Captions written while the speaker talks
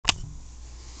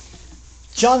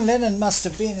John Lennon must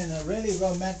have been in a really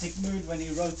romantic mood when he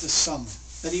wrote this song,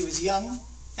 but he was young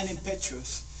and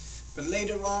impetuous. But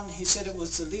later on he said it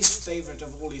was the least favorite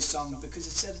of all his songs because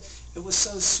it said it was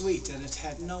so sweet and it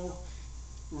had no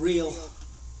real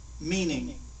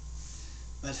meaning.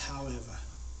 But however,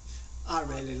 I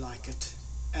really like it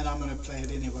and I'm going to play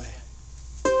it anyway.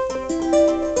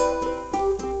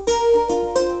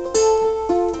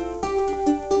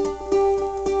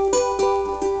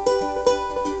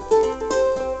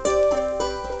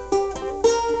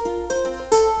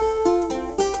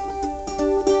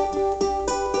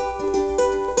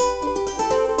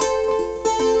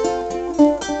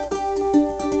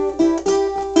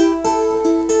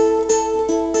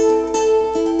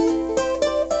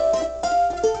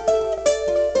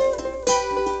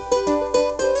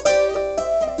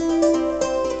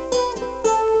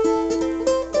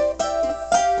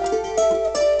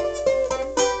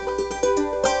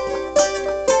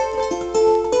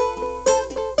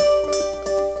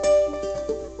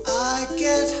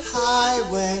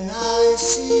 When I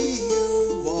see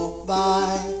you walk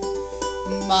by,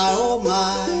 my oh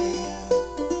my,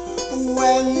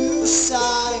 when you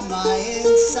sigh my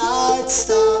insides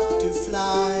start to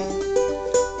fly,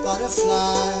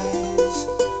 butterflies,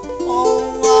 oh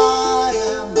why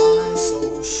am I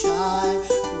so shy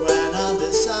when I'm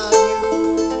beside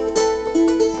you,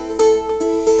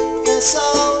 it's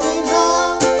only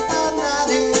love and that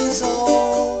is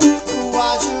all,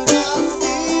 why should I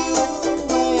feel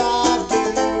the way I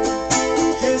do?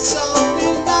 It's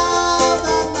only love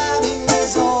and that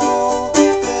is all,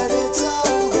 but it's so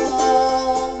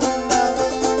hard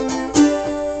loving you.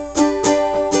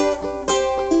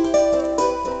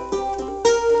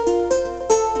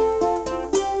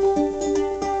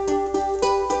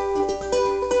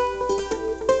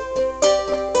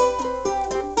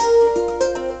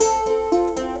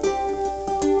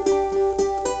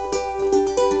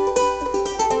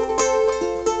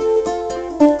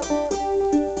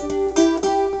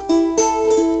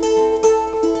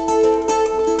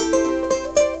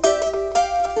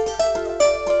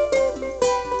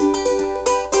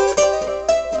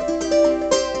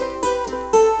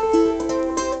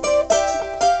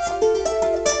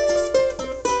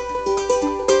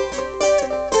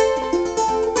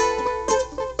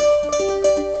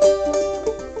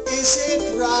 Is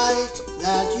it right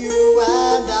that you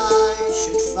and I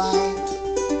should fight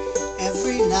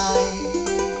every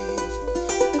night?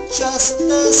 Just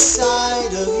the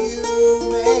sight of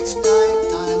you makes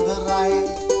nighttime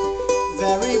bright,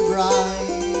 very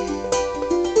bright.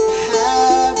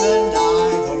 Haven't I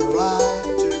the right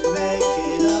to make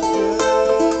it up?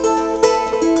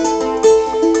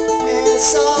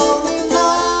 It's only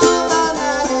love and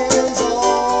that is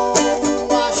all.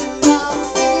 Why should I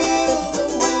feel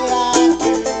the way I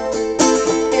do?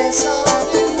 It's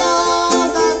only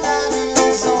love and that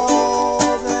is all,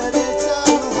 but it's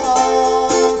so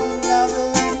hard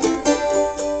loving you.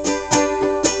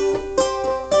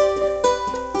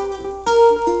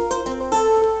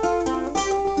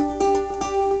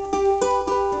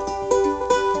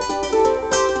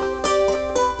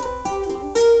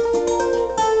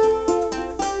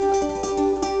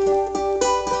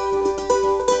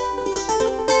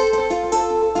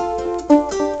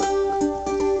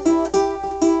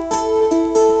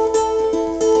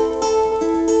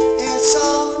 It's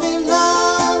only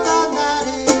love and that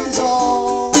is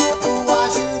all. Why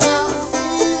should I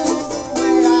feel the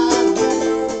way I do?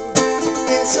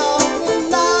 It's only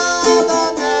love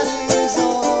and that is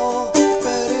all,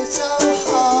 but it's so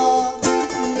hard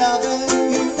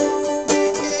loving you.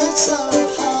 It's so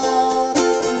hard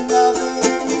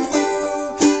loving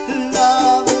you,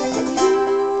 loving you.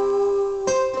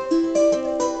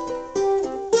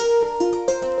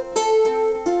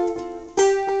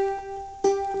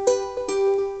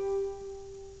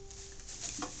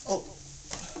 Oh.